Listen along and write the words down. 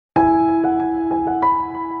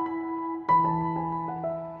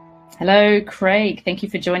Hello, Craig. Thank you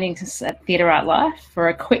for joining us at Theatre Art Life for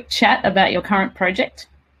a quick chat about your current project.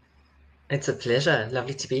 It's a pleasure.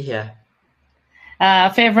 Lovely to be here.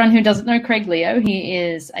 For everyone who doesn't know Craig Leo, he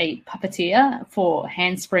is a puppeteer for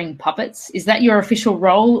Handspring Puppets. Is that your official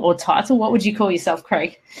role or title? What would you call yourself,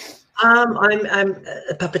 Craig? I'm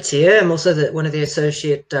a puppeteer. I'm also one of the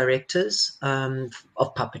associate directors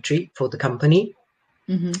of puppetry for the company.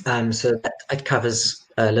 So it covers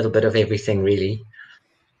a little bit of everything, really.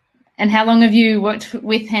 And how long have you worked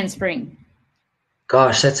with Handspring?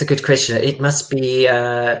 Gosh, that's a good question. It must be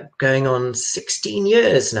going on 16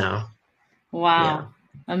 years now. Wow. Yeah.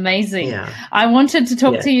 Amazing. Yeah. I wanted to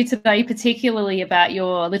talk to you today particularly about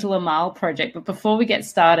your Little Amal project, but before we get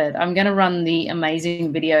started, I'm going to run the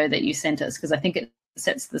amazing video that you sent us because I think it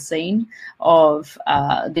sets the scene of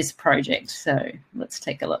this project. So let's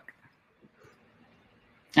take a look.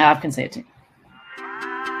 I can see it too.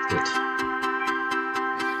 Good.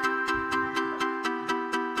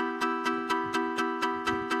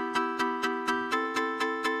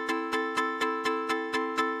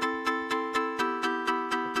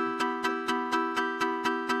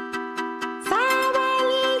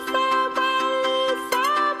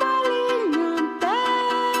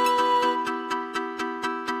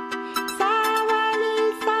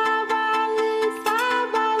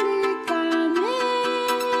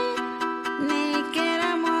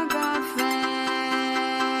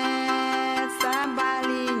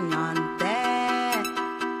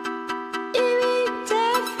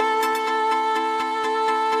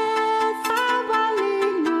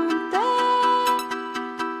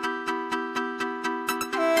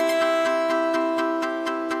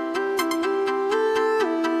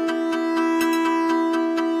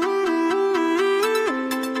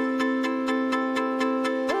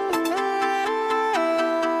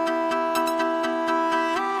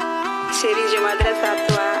 Chérie, je m'adresse à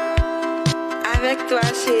toi. Avec toi,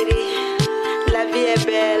 chérie, la vie est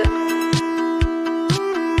belle.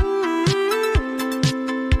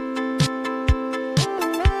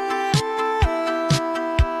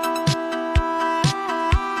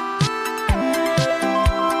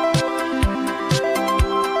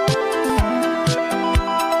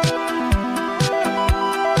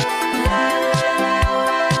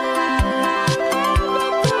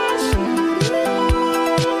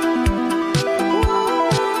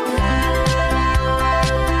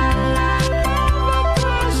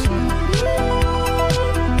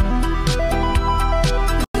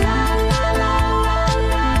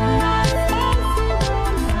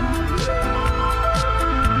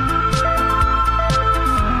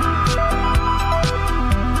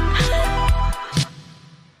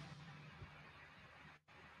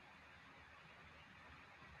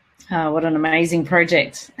 Oh, what an amazing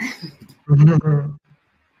project.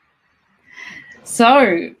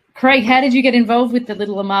 So, Craig, how did you get involved with the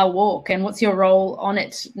Little Amal Walk and what's your role on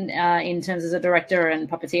it in terms of a director and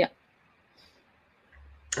puppeteer?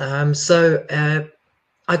 I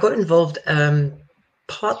got involved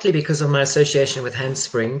partly because of my association with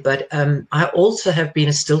Handspring, but I also have been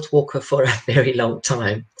a stilt walker for a very long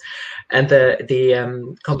time. And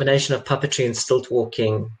the combination of puppetry and stilt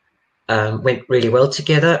walking went really well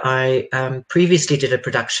together. I previously did a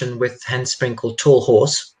production with Handspring called Tall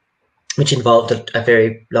Horse, which involved a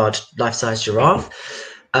very large life-size giraffe.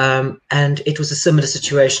 And it was a similar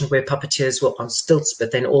situation where puppeteers were on stilts,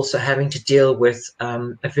 but then also having to deal with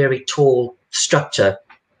a very tall structure.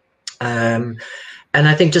 And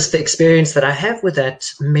I think just the experience that I have with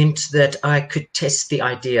that meant that I could test the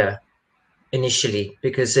idea initially,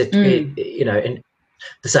 because you know,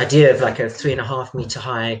 this idea of like a 3.5 meter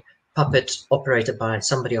high puppet operated by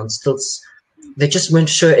somebody on stilts, they just weren't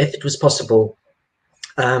sure if it was possible.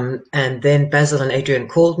 And then Basil and Adrian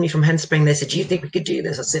called me from Handspring. They said, "Do you think we could do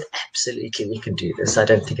this?" I said, "Absolutely, we can do this. I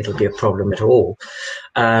don't think it'll be a problem at all."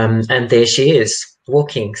 And there she is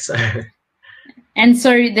walking. And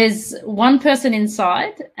so there's one person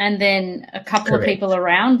inside and then a couple of people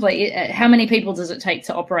around. Like, how many people does it take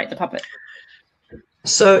to operate the puppet?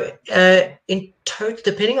 So in total,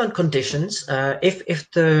 depending on conditions,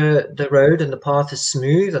 if the road and the path is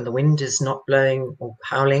smooth and the wind is not blowing or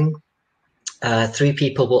howling, 3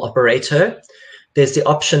 people will operate her. There's the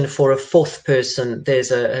option for a 4th person.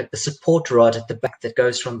 There's a support rod at the back that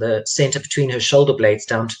goes from the center between her shoulder blades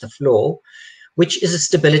down to the floor, which is a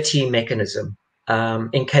stability mechanism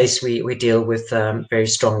in case we deal with very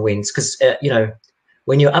strong winds. Because, you know,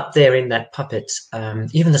 when you're up there in that puppet,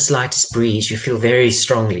 even the slightest breeze, you feel very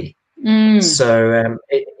strongly. So,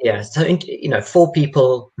 so, you know, 4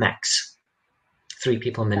 people max, 3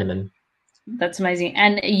 people minimum. That's amazing.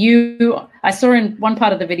 And I saw in one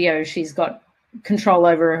part of the video, she's got control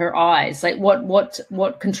over her eyes? Like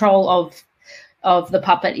what control of the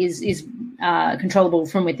puppet is controllable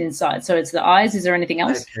from within side? So it's the eyes. Is there anything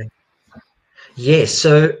else? Okay. Yes.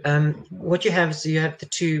 So what you have is you have the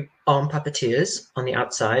two arm puppeteers on the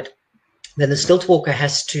outside. Then the stilt walker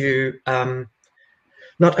has to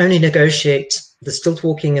not only negotiate the stilt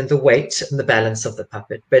walking and the weight and the balance of the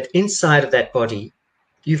puppet, but inside of that body,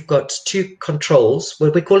 you've got two controls.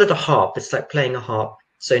 Well, we call it a harp. It's like playing a harp.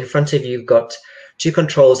 So in front of you, you've got two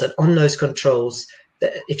controls, and on those controls,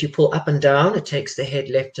 if you pull up and down, it takes the head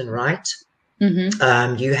left and right.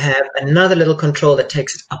 You have another little control that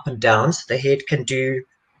takes it up and down, so the head can do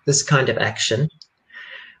this kind of action.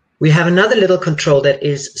 We have another little control that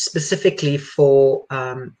is specifically for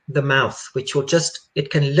the mouth, which will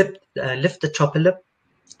it can lift the upper lip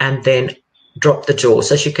and then drop the jaw.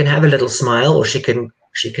 So she can have a little smile, or she can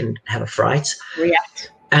have a fright.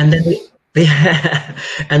 React. And then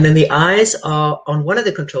and then the eyes are on one of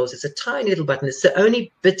the controls. It's a tiny little button. It's the only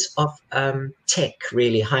bit of tech,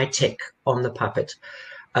 really high tech, on the puppet.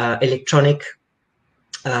 Electronic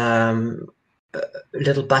little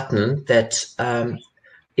button that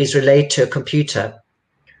is relayed to a computer,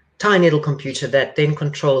 tiny little computer that then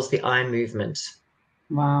controls the eye movement.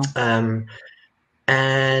 Wow.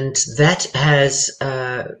 And that has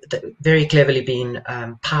very cleverly been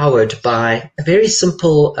powered by a very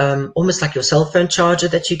simple, almost like your cell phone charger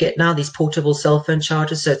that you get now, these portable cell phone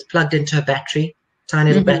chargers. So it's plugged into a battery,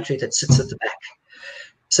 tiny little battery that sits at the back.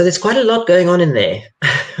 So there's quite a lot going on in there.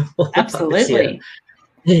 Absolutely.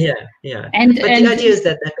 Yeah. And the idea is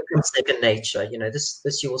that becomes second nature. You know,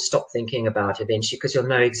 this you will stop thinking about eventually, because you'll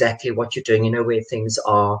know exactly what you're doing. You know where things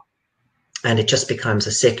are, and it just becomes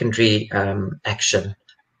a secondary action.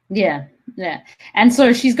 Yeah. And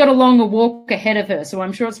so she's got a longer walk ahead of her. So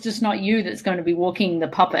I'm sure it's just not you that's going to be walking the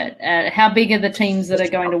puppet. How big are the teams that are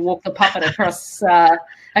going to walk the puppet across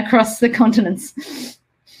the continents?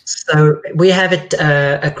 So we have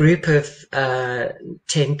a group of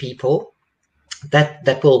 10 people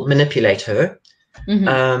that will manipulate her,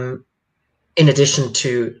 in addition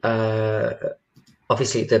to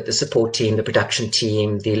obviously the support team, the production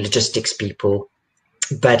team, the logistics people.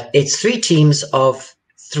 But it's 3 teams of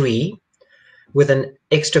 3 with an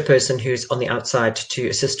extra person who's on the outside to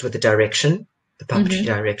assist with the direction, the puppetry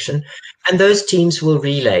direction, and those teams will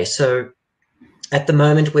relay. So at the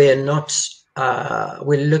moment we're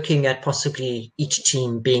looking at possibly each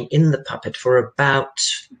team being in the puppet for about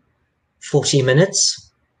 40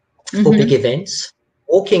 minutes for big events.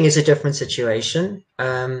 Walking is a different situation,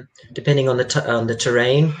 depending on the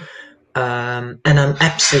terrain. And I'm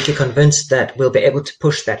absolutely convinced that we'll be able to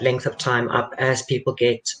push that length of time up as people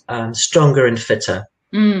get stronger and fitter.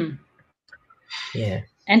 Yeah.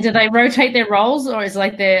 And do they rotate their roles, or is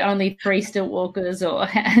like there only 3 stilt walkers, or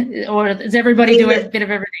does everybody do a bit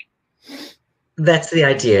of everything? That's the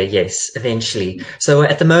idea, yes, eventually. So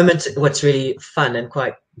at the moment, what's really fun and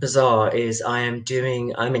quite bizarre is I'm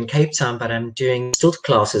in Cape Town, but I'm doing stilt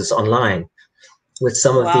classes online with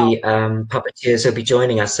some of the puppeteers who'll be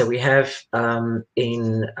joining us. So we have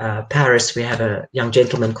in Paris, we have a young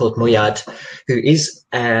gentleman called Moyad, who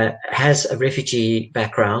has a refugee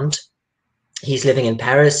background. He's living in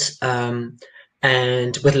Paris, and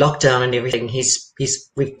with lockdown and everything,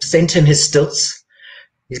 we've sent him his stilts.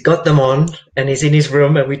 He's got them on, and he's in his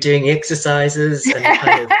room, and we're doing exercises and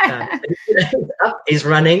kind of he's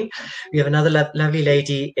running. We have another lovely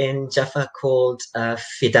lady in Jaffa called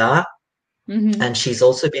Fida, and she's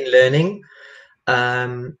also been learning.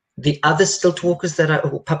 The other stilt walkers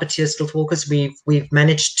puppeteer stilt walkers, we've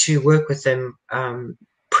managed to work with them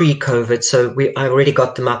pre-COVID. So I already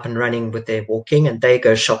got them up and running with their walking, and they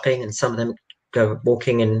go shopping, and some of them go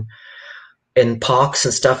walking in parks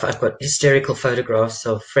and stuff. I've got hysterical photographs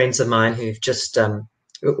of friends of mine who've just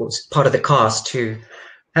was part of the cast who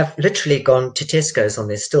have literally gone to Tesco's on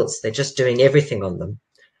their stilts. They're just doing everything on them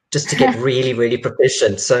just to get really, really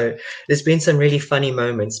proficient. So there's been some really funny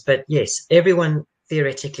moments. But yes, everyone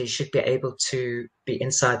theoretically should be able to be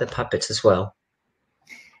inside the puppets as well.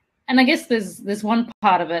 And I guess there's one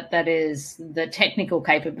part of it that is the technical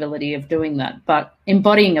capability of doing that, but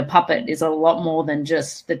embodying a puppet is a lot more than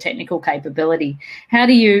just the technical capability. How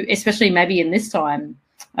do you, especially maybe in this time,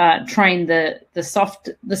 train the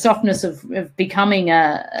softness of becoming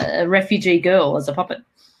a refugee girl as a puppet?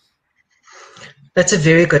 That's a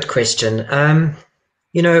very good question.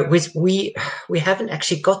 You know, we haven't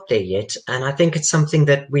actually got there yet, and I think it's something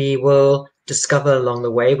that we will discover along the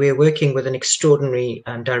way. We're working with an extraordinary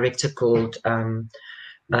director called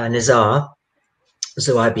Nizar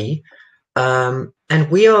Zouabi, and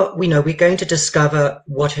we're going to discover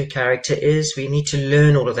what her character is. We need to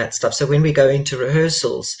learn all of that stuff. So when we go into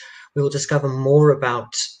rehearsals, we will discover more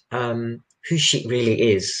about who she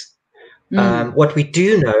really is. What we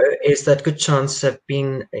do know is that Good Chance have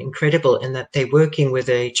been incredible in that they're working with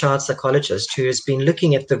a child psychologist who has been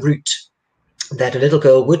looking at the route that a little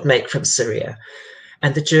girl would make from Syria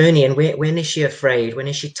and the journey, and when is she afraid? When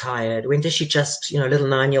is she tired? When does she just, little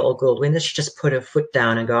 9-year-old girl, when does she just put her foot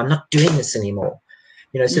down and go, I'm not doing this anymore?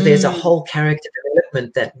 So there's a whole character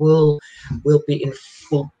development that will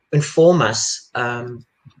inform us.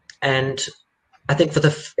 And I think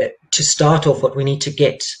to start off, what we need to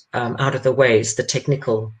get out of the way is the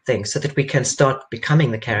technical things so that we can start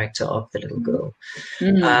becoming the character of the little girl.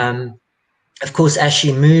 Of course, as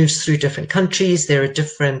she moves through different countries, there are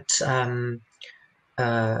different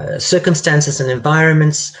circumstances and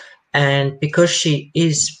environments. And because she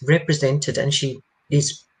is represented and she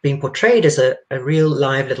is being portrayed as a real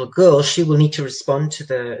live little girl, she will need to respond to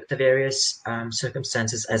the various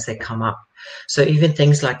circumstances as they come up. So even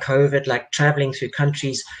things like COVID, like traveling through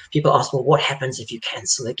countries, people ask, well, what happens if you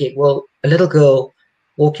cancel a gig? Well, a little girl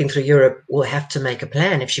walking through Europe will have to make a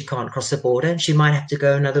plan if she can't cross the border, and she might have to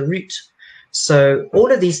go another route. So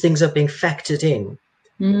all of these things are being factored in,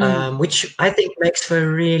 which I think makes for a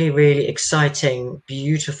really, really exciting,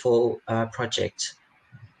 beautiful project.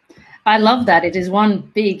 I love that. It is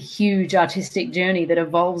one big, huge artistic journey that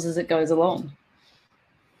evolves as it goes along.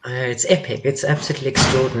 It's epic. It's absolutely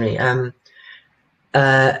extraordinary.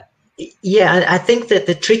 Yeah, I think that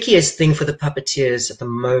the trickiest thing for the puppeteers at the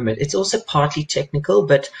moment, it's also partly technical,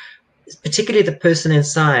 but particularly the person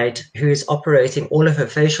inside who is operating all of her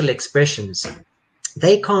facial expressions,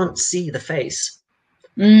 they can't see the face.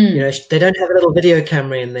 They don't have a little video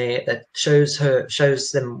camera in there that shows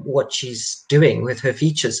them what she's doing with her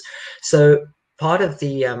features. So part of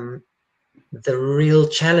the real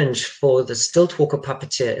challenge for the stilt walker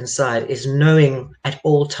puppeteer inside is knowing at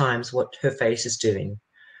all times what her face is doing,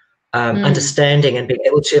 understanding and being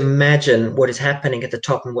able to imagine what is happening at the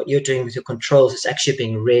top, and what you're doing with your controls is actually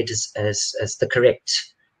being read as the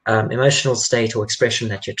correct emotional state or expression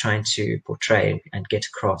that you're trying to portray and get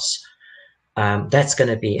across. That's going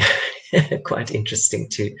to be quite interesting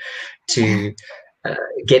to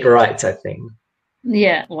get right, I think.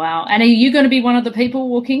 Yeah, wow. And are you going to be one of the people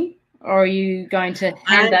walking, or are you going to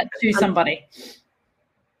hand that to somebody?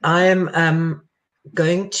 I am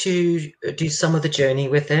going to do some of the journey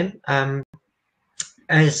with them.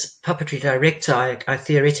 As puppetry director, I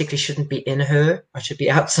theoretically shouldn't be in her. I should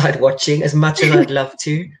be outside watching, as much as I'd love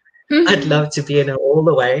to. I'd love to be in her all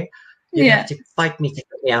the way. You'd have to fight me to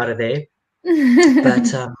get me out of there.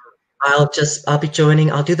 But I'll be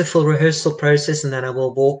joining. I'll do the full rehearsal process, and then I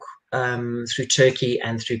will walk through Turkey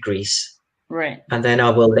and through Greece. Right. And then I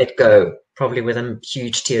will let go, probably with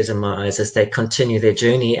huge tears in my eyes as they continue their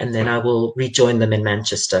journey, and then I will rejoin them in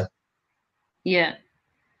Manchester. Yeah.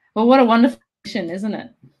 Well, what a wonderful mission, isn't it?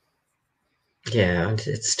 Yeah, and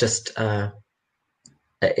it's just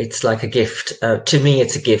it's like a gift. To me,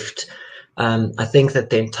 it's a gift. I think that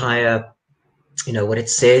the entire, what it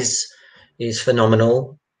says is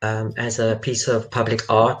phenomenal as a piece of public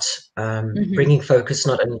art, bringing focus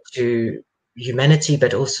not only to humanity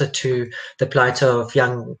but also to the plight of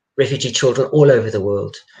young refugee children all over the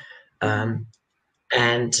world, and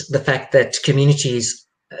the fact that communities,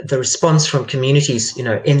 the response from communities,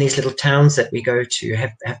 in these little towns that we go to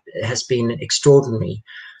has been extraordinary.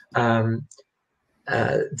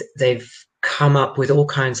 They've come up with all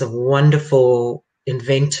kinds of wonderful,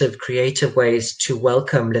 inventive, creative ways to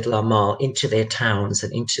welcome Little Amal into their towns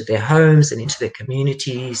and into their homes and into their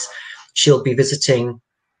communities. She'll be visiting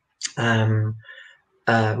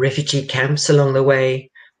refugee camps along the way.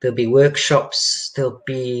 There'll be workshops. There'll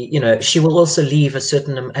be, she will also leave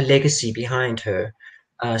a legacy behind her.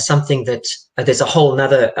 Something that there's a whole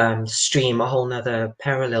nother stream, a whole nother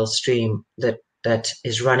parallel stream that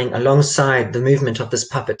is running alongside the movement of this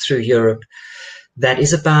puppet through Europe, that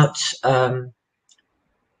is about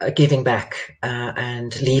giving back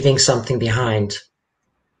and leaving something behind.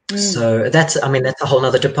 So that's a whole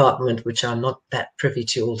other department, which I'm not that privy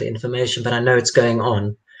to all the information, but I know it's going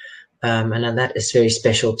on, and that is very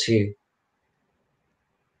special too.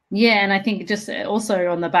 Yeah, and I think just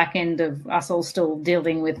also on the back end of us all still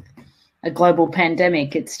dealing with a global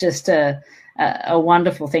pandemic, it's just a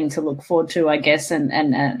wonderful thing to look forward to, I guess, and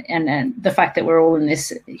the fact that we're all in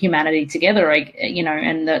this humanity together,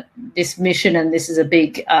 and that this mission, and this is a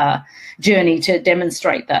big journey to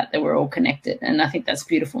demonstrate that we're all connected, and I think that's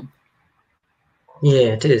beautiful. Yeah,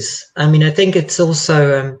 it is. I think it's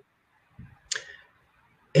also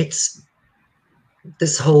it's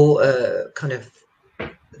this whole kind of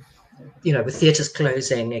you know, with theatres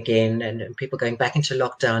closing again and people going back into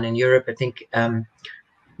lockdown in Europe, I think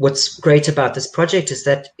what's great about this project is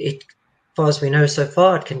that it, as far as we know so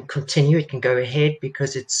far, it can continue, it can go ahead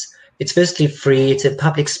because it's firstly free, it's a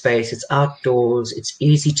public space, it's outdoors, it's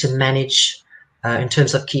easy to manage in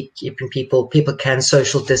terms of keeping people can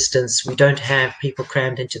social distance. We don't have people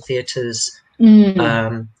crammed into theatres.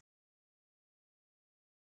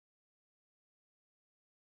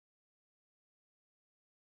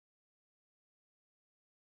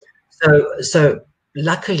 So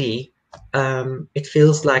luckily, it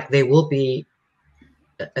feels like there will be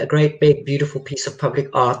a great big beautiful piece of public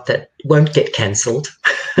art that won't get cancelled,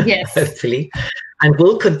 yes, hopefully, and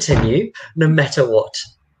will continue no matter what.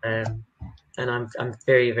 And I'm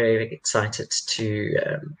very, very excited to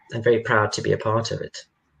and very proud to be a part of it.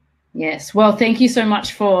 Yes, well, thank you so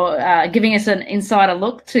much for giving us an insider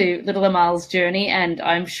look to Little Amal's journey, and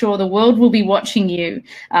I'm sure the world will be watching you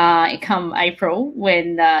come April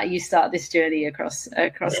when you start this journey across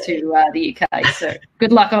to the UK. So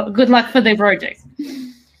good luck for the project.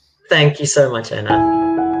 Thank you so much,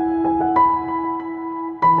 Anna.